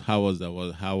 How was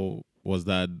that? How was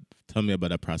that? Tell me about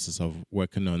the process of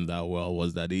working on that well.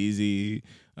 Was that easy?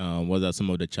 Was that some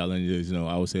of the challenges?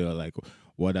 I would say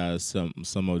what are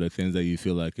some of the things that you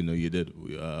feel like you did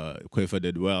QEWFA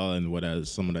did well, and what are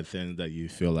some of the things that you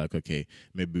feel like, okay,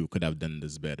 maybe we could have done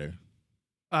this better?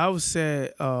 I would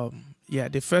say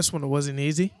the first one wasn't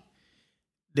easy.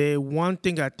 The one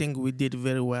thing I think we did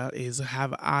very well is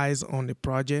have eyes on the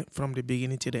project from the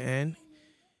beginning to the end.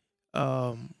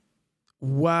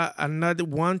 What another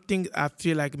one thing I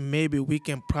feel like maybe we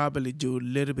can probably do a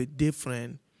little bit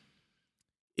different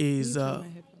is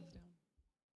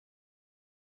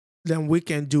then we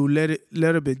can do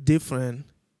little bit different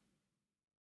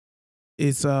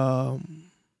is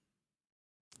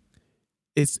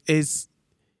it's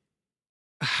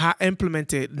how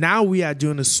implemented. Now we are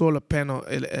doing a solar panel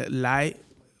light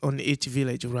on each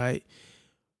village, right?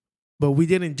 But we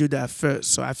didn't do that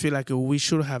first, so I feel like we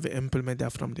should have implemented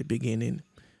that from the beginning,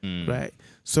 right?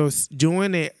 So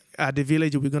doing it at the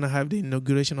village, we're gonna have the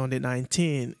inauguration on the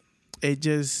 19th. It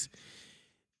just,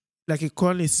 like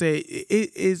Connie say,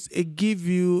 it give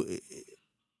you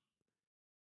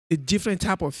a different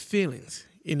type of feelings,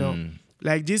 you know.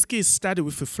 Like these kids started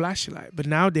with a flashlight, but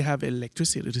now they have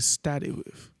electricity to start it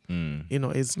with. You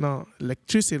know, it's not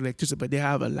electricity, but they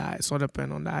have a light, solar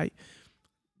panel light.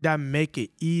 That make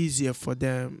it easier for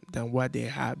them than what they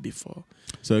had before.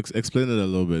 So explain it a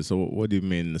little bit. So what do you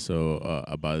mean? So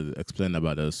explain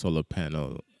about a solar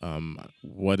panel.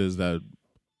 What is that?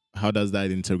 How does that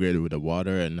integrate with the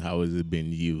water, and how is it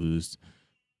being used?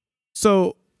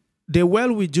 So the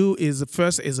well we do is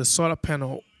first is a solar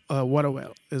panel water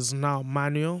well. It's now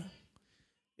manual.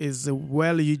 Is the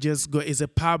well you just go is a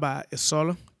power by a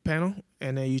solar panel,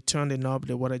 and then you turn the knob.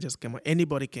 The water just come out.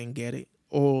 Anybody can get it.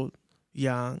 Old,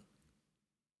 young,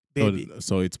 baby.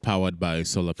 So it's powered by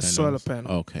solar panels? Solar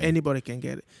panel. Okay. Anybody can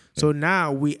get it. Okay. So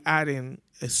now we adding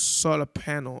a solar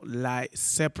panel light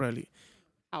separately.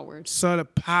 Powered. Solar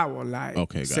power light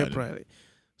separately.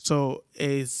 So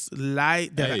it's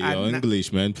light that your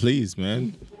English, man. Please,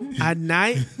 man. At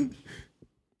night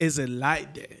is a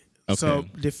light there. Okay. So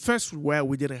the first well,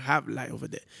 we didn't have light over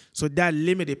there. So that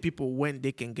limited people when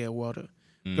they can get water.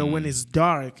 So when it's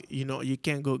dark, you know, you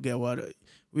can't go get water.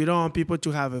 We don't want people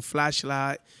to have a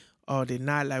flashlight or the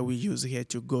night light we use here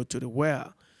to go to the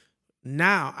well.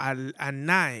 Now at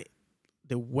night,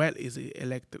 the well is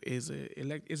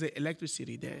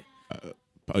electricity there.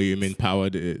 Oh, you mean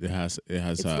powered? It has.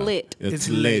 It's lit. It's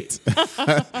lit.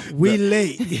 We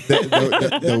late.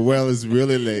 The well is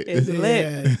really lit. It's lit.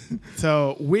 Yeah.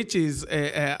 So, which is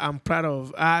I'm proud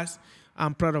of us.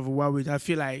 I'm proud of what we. I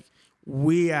feel like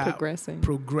we are progressing.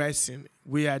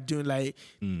 We are doing like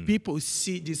people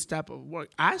see this type of work.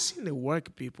 I seen the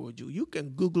work people do. You can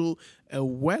Google a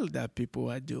well that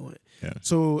people are doing. Yeah.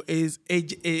 So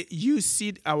you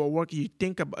see our work. You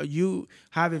think about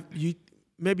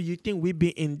maybe you think we've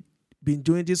been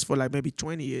doing this for like maybe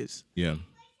 20 years. Yeah.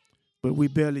 But we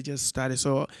barely just started.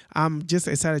 So I'm just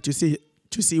excited to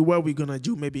see what we're gonna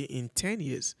do maybe in 10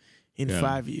 years, in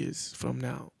 5 years from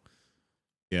now.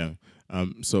 Yeah.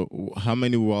 So how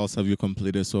many wells have you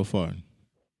completed so far?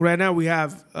 Right now we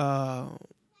have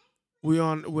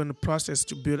we're in the process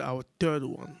to build our third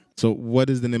one. So what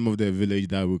is the name of the village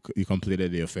that you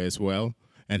completed your first well,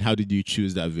 and how did you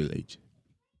choose that village?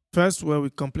 First well we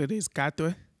completed is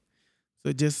Katwe.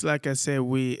 So just like I said,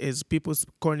 as people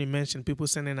Courtney mentioned, people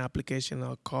send an application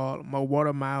or call my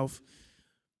water mouth,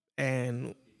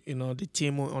 and you know the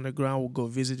team on the ground will go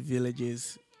visit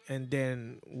villages, and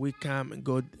then we come and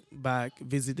go back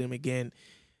visit them again,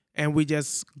 and we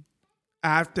just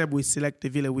after we select the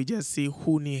village, we just see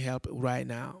who need help right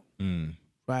now.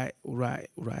 Right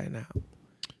now.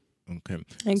 Okay.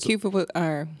 And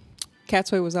QEWFA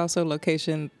Catway was also a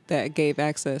location that gave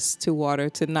access to water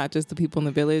to not just the people in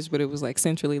the village, but it was like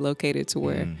centrally located to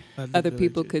where other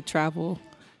people could travel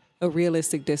a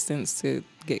realistic distance to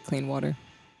get clean water.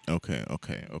 Okay.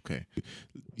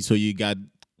 So you got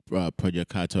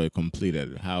Project Catway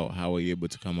completed. How were you able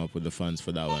to come up with the funds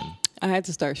for that one? I had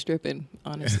to start stripping,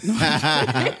 honestly. No,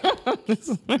 this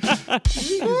is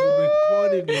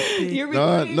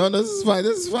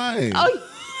fine. Oh.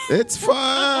 It's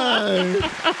fine.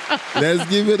 Let's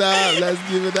give it out. I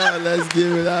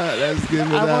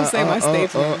won't say my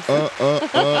stage name.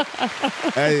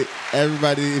 Hey,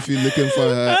 everybody, if you're looking for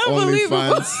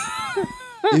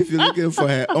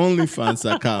her OnlyFans,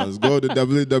 accounts, go to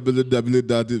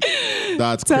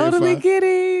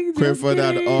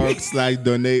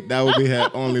QEWFA.org/donate. That will be her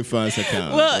OnlyFans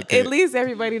account. Well, at least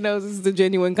everybody knows this is a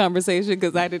genuine conversation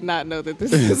because I did not know that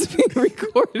this was being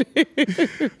recorded.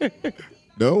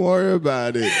 Don't worry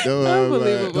about it.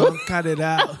 Don't cut it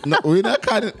out. No, we're not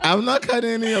cutting. I'm not cutting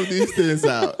any of these things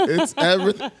out. It's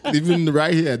everything. Even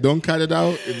right here. Don't cut it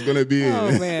out. It's gonna be in.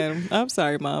 Oh man, I'm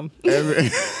sorry, Mom.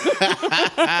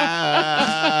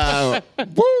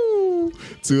 Woo!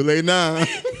 Too late now.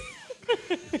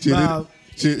 She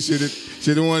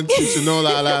didn't want you to know,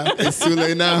 Lala. It's too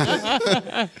late now.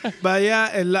 But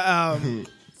yeah,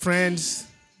 friends,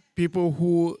 people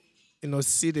who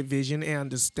see the vision and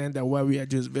understand that what we are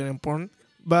doing is very important.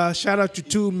 But shout out to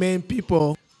two main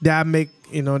people that make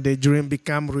the dream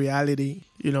become reality.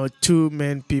 Two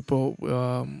main people.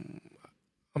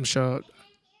 I'm sure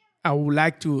I would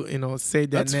like to say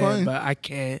their That's name, fine. but I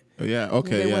can't. Yeah.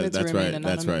 Okay. They Yeah. wanted to That's remain right.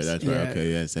 That's right. anonymous. That's right. Yeah.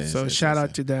 Okay. Yes. So shout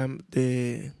out to them.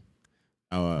 They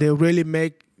Our, really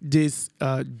make this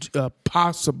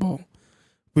possible.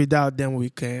 Without them, we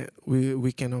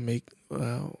cannot make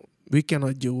we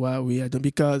cannot do what we are doing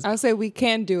because I'll say we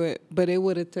can do it, but it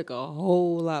would have took a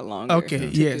whole lot longer. okay,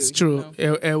 yes, do, true.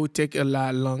 It would take a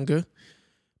lot longer,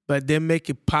 but they make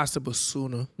it possible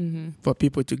sooner for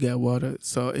people to get water.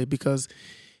 So because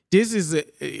this is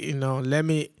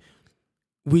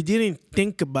we didn't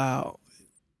think about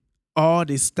all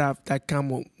the stuff that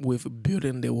come with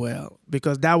building the well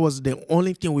because that was the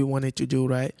only thing we wanted to do,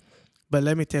 right? But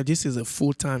let me tell you, this is a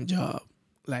full-time job,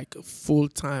 like a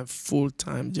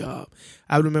full-time job.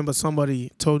 I remember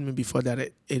somebody told me before that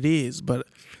it is, but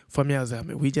for me, I was like,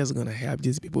 we're just going to help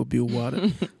these people build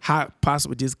water. How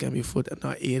possible this can be full-time? No,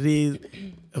 it is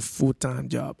a full-time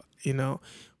job,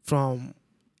 from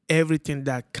everything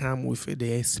that comes with it,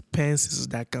 the expenses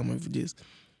that come with this.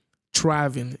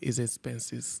 Traveling is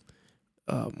expenses.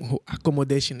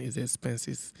 Accommodation is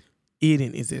expenses.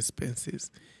 Eating is expenses.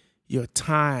 Your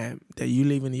time that you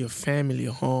live in your family,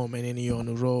 your home, and then you're on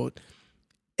the road,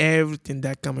 everything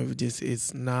that comes with this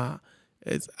is not,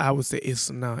 I would say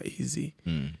it's not easy.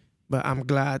 But I'm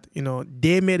glad,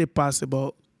 they made it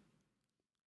possible.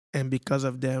 And because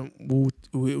of them,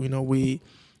 we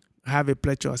have a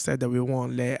pledge to ourselves that we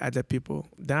won't let other people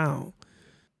down.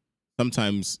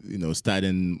 Sometimes,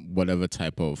 starting whatever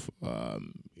type of,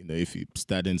 if you're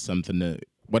starting something,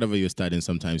 whatever you're studying,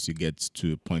 sometimes you get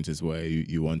to points where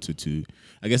you wanted to.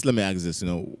 I guess let me ask this.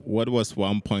 What was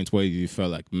one point where you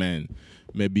felt like, man,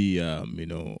 maybe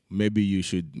maybe we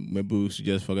should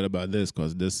just forget about this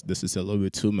because this is a little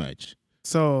bit too much.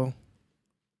 So,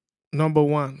 number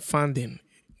one, funding.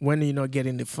 When you're not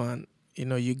getting the fund,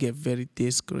 you get very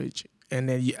discouraged, and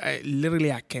then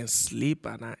I can't sleep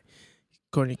at night.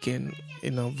 Connie can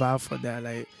vouch for that.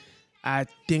 Like I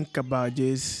think about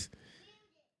this.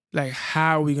 Like,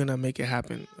 how are we going to make it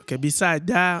happen? Okay, besides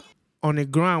that, on the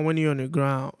ground, when you're on the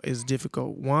ground, it's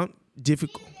difficult. One,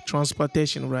 difficult.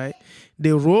 Transportation, right?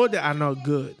 The roads are not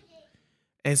good.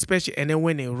 And then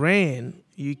when it rains,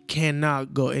 you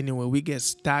cannot go anywhere. We get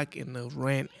stuck in the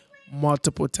rain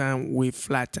multiple times with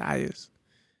flat tires.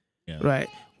 Yeah. Right?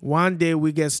 One day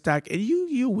we get stuck, and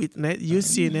you witness, you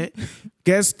seen it.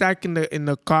 Get stuck in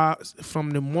the car from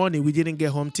the morning. We didn't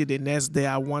get home till the next day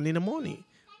at 1 in the morning.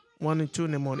 1 and 2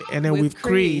 in the morning. And then with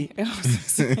Cree,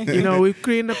 with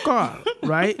Cree in the car,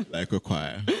 right? Like a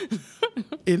choir.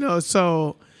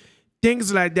 So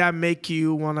things like that make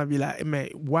you want to be like, man,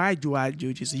 why do I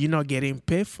do this? You're not getting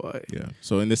paid for it. Yeah.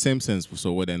 So in the same sense,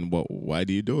 why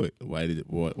do you do it?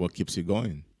 What keeps you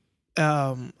going?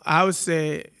 I would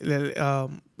say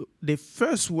the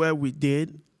first work we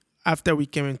did after we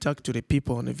came and talked to the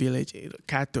people in the village,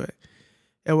 Kato,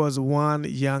 it was one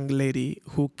young lady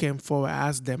who came forward,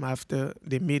 asked them after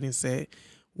the meeting, said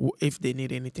if they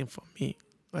need anything from me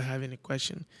or have any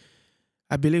question.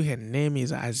 I believe her name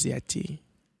is Aziati, if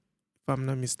I'm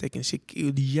not mistaken.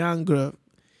 The young girl,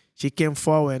 she came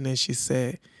forward and then she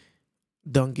said,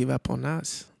 "Don't give up on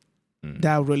us."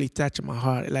 That really touched my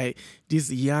heart. Like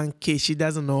this young kid, she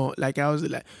doesn't know. Like I was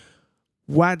like,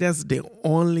 what is the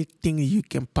only thing you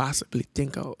can possibly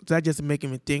think of? That just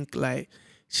making me think like,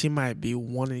 she might be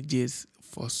wanting this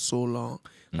for so long,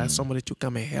 like somebody to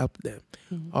come and help them.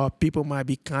 Or people might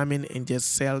be coming and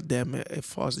just sell them a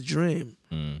false dream.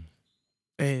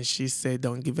 And she said,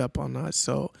 don't give up on us.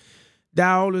 So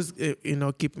that always,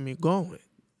 keeping me going.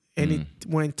 And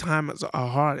when times are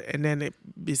hard. And then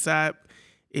beside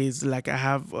is like I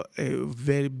have a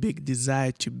very big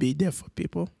desire to be there for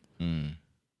people.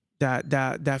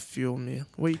 That fuel me.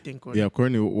 What do you think, Courtney? Yeah,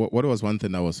 Courtney, what was one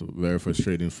thing that was very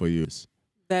frustrating for you?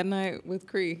 That night with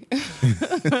Cree.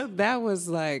 That was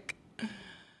like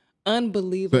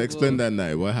unbelievable. So explain that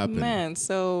night. What happened? Man,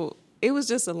 so it was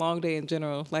just a long day in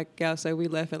general. Like y'all said, we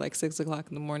left at like 6 o'clock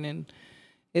in the morning.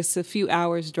 It's a few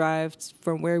hours drive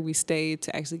from where we stayed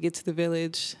to actually get to the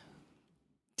village.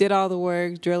 Did all the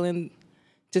work, drilling,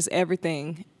 just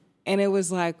everything. And it was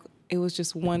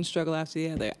just one struggle after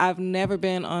the other. I've never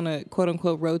been on a quote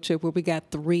unquote road trip where we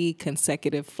got 3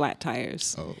 consecutive flat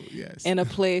tires. Oh, yes. In a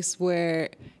place where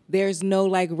there's no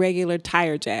like regular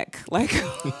tire jack. Like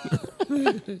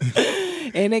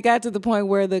and it got to the point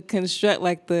where the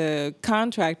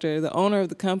contractor, the owner of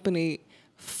the company,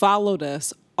 followed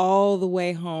us all the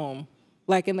way home.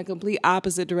 like in the complete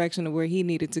opposite direction of where he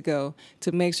needed to go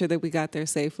to make sure that we got there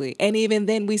safely. And even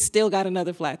then we still got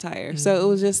another flat tire. So it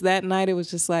was just that night, it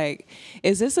was just like,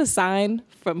 is this a sign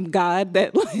from God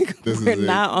that like we're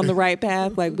not on the right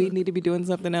path? Like we need to be doing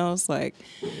something else. Like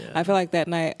I feel like that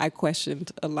night I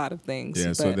questioned a lot of things. Yeah.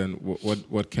 But, So then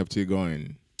what kept you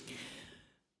going?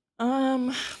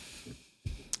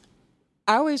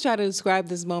 I always try to describe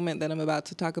this moment that I'm about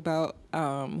to talk about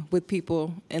with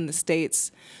people in the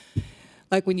States.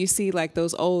 Like when you see like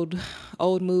those old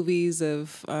movies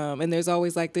of, and there's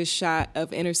always like this shot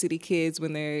of inner city kids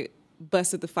when they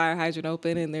busted the fire hydrant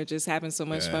open and they're just having so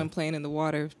much fun playing in the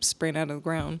water, spraying out of the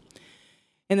ground.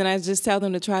 And then I just tell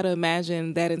them to try to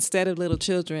imagine that instead of little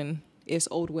children, it's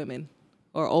old women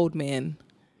or old men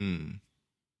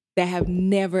that have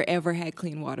never, ever had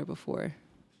clean water before.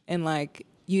 And like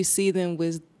you see them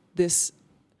with this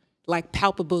like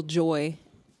palpable joy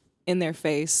in their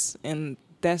face, and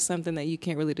that's something that you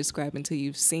can't really describe until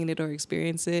you've seen it or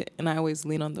experienced it. And I always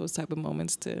lean on those type of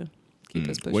moments to keep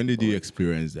us pushing. When did you forward.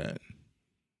 experience that?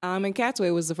 In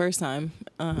Catway was the first time.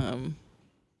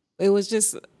 It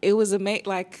was amazing.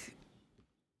 Like,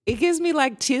 it gives me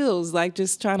like chills, like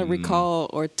just trying to recall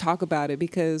or talk about it,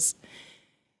 because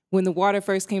when the water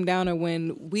first came down, or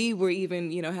when we were even,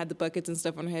 had the buckets and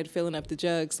stuff on our head filling up the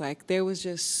jugs, like there was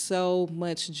just so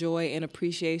much joy and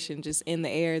appreciation just in the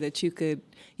air that you could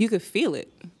feel it.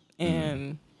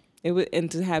 And and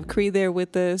to have Cree there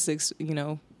with us,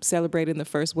 celebrating the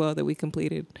first well that we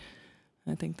completed,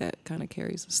 I think that kind of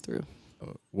carries us through.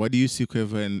 What do you see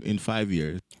QEWFA in 5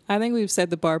 years? I think we've set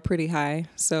the bar pretty high.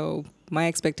 So my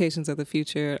expectations of the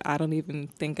future, I don't even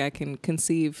think I can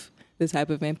conceive the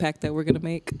type of impact that we're going to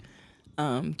make,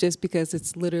 just because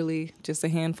it's literally just a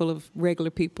handful of regular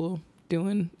people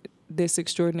doing this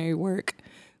extraordinary work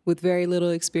with very little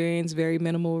experience, very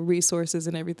minimal resources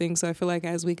and everything. So I feel like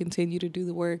as we continue to do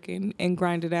the work and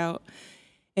grind it out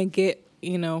and get,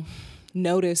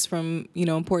 notice from,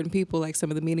 important people, like some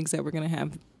of the meetings that we're going to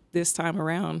have this time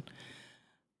around,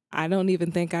 I don't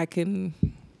even think I can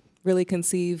really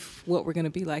conceive what we're going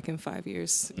to be like in 5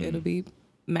 years. It'll be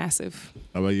massive.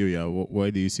 How about you, yeah?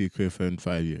 Where do you see QEWFA in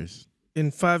 5 years?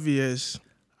 In 5 years,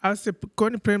 I was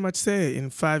going to pretty much say in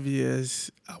 5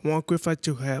 years, I want QEWFA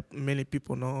to help many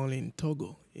people, not only in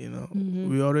Togo.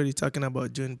 We're already talking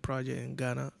about doing project in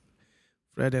Ghana.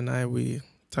 Fred and I, we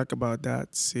talk about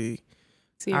that, see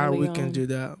how we can do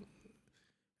that.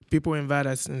 People invite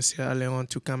us in Sierra Leone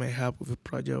to come and help with a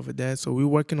project over there. So we're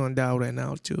working on that right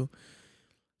now too.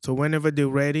 So whenever they're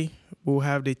ready, we'll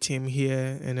have the team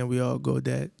here, and then we all go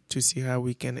there to see how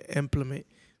we can implement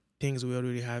things we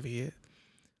already have here.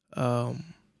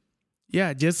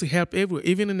 Just to help everywhere,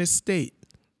 even in the state.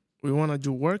 We want to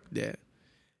do work there.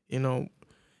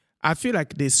 I feel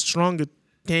like the stronger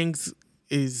things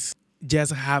is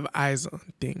just have eyes on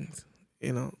things.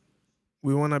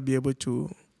 We want to be able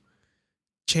to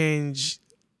change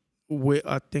where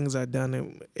things are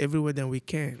done everywhere that we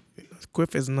can.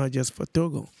 QEWFA is not just for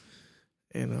Togo,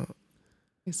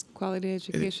 It's quality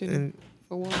education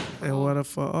for water. And water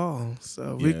for all.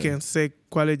 So we can say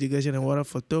quality education and water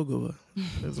for Togo.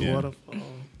 It's water for all.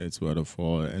 It's water for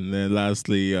all. And then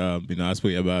lastly, as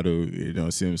we're about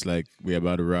to, seems like we're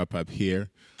about to wrap up here.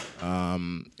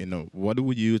 What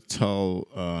would you tell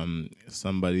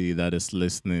somebody that is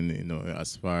listening,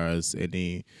 as far as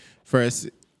first,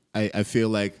 I feel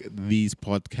like these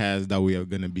podcasts that we are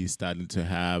going to be starting to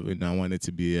have, I want it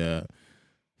to be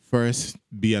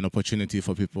be an opportunity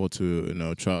for people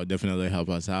to, try definitely help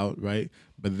us out, right?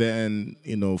 But then,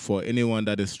 for anyone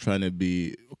that is trying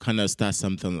to kind of start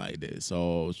something like this,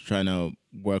 or trying to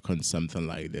work on something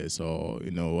like this, or,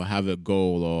 have a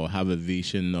goal or have a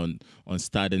vision on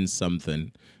starting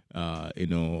something,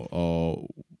 or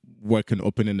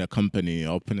opening a company,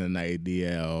 opening an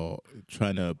idea, or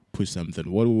trying to push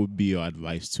something, what would be your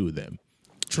advice to them?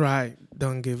 Try.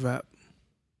 Don't give up.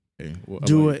 Okay.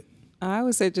 Do it. I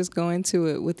would say just go into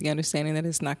it with the understanding that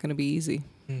it's not going to be easy.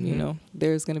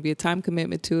 There's going to be a time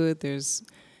commitment to it.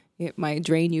 It might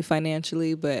drain you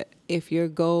financially, but if your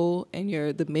goal and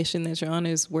the mission that you're on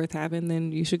is worth having,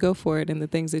 then you should go for it, and the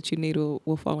things that you need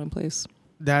will fall in place.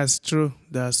 That's true.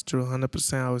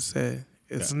 100%, I would say.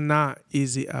 It's not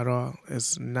easy at all.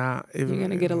 It's not even. You're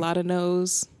going to get a lot of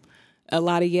no's, a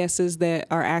lot of yeses that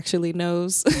are actually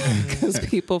no's, because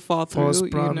people fall through. False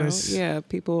promise.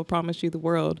 People will promise you the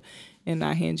world and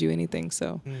not hand you anything.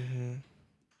 So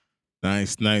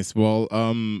Nice. Well,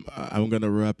 I'm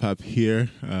gonna wrap up here.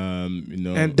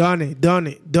 And Donnie.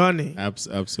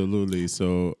 Absolutely.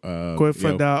 So,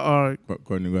 QEWFA.org.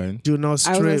 Courtney, go ahead. Do not I was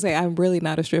gonna strip. say I'm really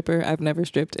not a stripper. I've never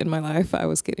stripped in my life. I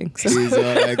was kidding. So. She's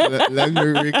like, let me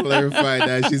re-clarify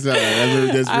that. She's like, let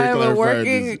me just I'm re-clarify a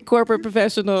working this. corporate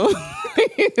professional,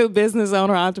 business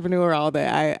owner, entrepreneur, all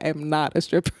that. I am not a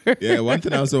stripper. Yeah, one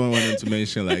thing I also wanted to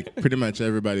mention, like pretty much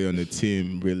everybody on the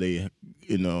team really,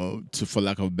 for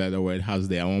lack of a better word, has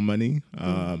their own money.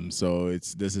 So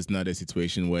this is not a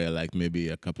situation where like maybe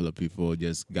a couple of people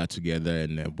just got together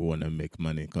and they want to make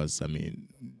money. Because I mean,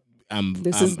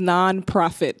 This is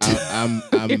non-profit. I'm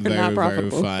You're very not very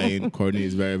profitable. fine. Courtney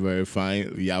is very very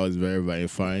fine. Yao is very very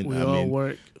fine. We all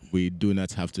work. We do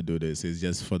not have to do this. It's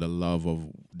just for the love of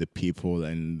the people,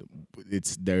 and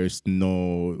there's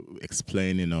no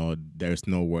explaining, or there's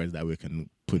no words that we can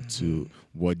put to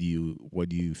what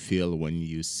you feel when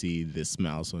you see the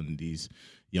smiles on these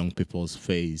young people's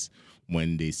face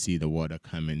when they see the water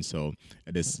coming. So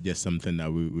it is just something that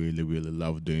we really really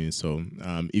love doing. So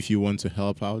if you want to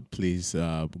help out, please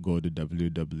go to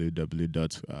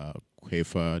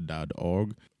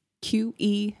www.QEWFA.org.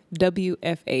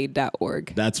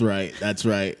 QEWFA.org. That's right.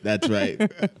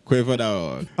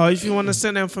 QEWFA.org. Or if you want to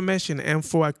send information,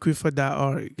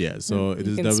 info@QEWFA.org. Yeah, so it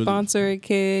You is can sponsor a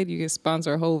kid. You can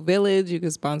sponsor a whole village. You can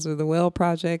sponsor the Well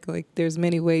Project. Like, there's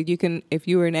many ways you can. If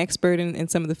you are an expert in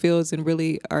some of the fields and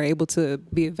really are able to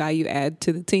be a value add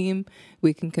to the team,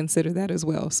 we can consider that as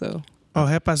well. So, Or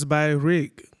help us buy a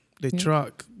rig, the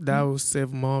truck. That will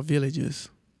save more villages.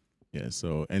 Yeah,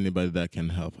 so anybody that can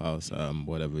help us,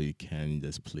 whatever you can,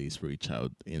 just please reach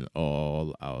out in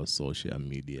all our social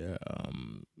media.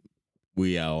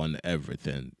 We are on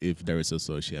everything. If there is a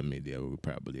social media, we're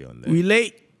probably on there. We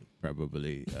late.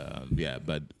 Probably, yeah.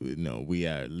 But we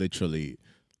are literally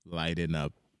lighting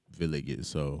up villages,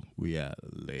 so we are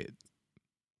lit.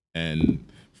 And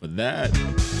for that,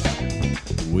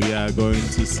 we are going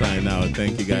to sign out.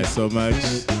 Thank you guys so much.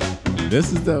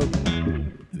 This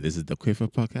is the QEWFA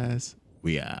Podcast.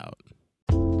 We are out.